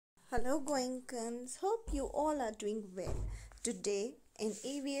Hello Goenkans, hope you all are doing well. Today in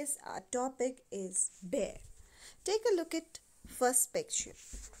EVS our topic is bear. Take a look at first picture.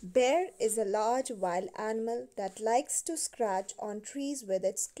 Bear is a large wild animal that likes to scratch on trees with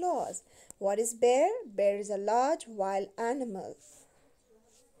its claws. What is bear? Bear is a large wild animal.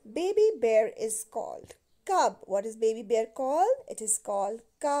 Baby bear is called cub. What is baby bear called? It is called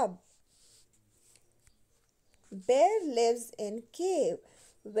cub. Bear lives in cave.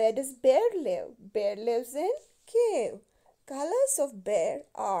 Where does bear live? Bear lives in cave. Colors of bear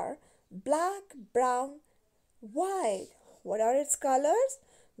are black, brown, white. What are its colors?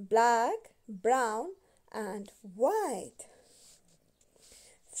 Black, brown, and white.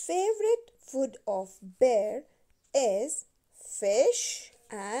 Favorite food of bear is fish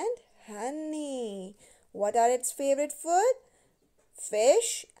and honey. What are its favorite food?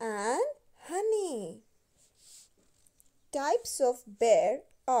 Fish and honey. Types of bear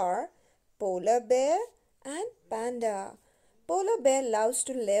are polar bear and panda. Polar bear loves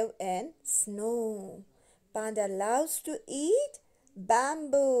to live in snow. Panda loves to eat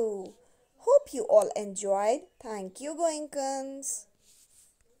bamboo. Hope you all enjoyed. Thank you, Goenkans.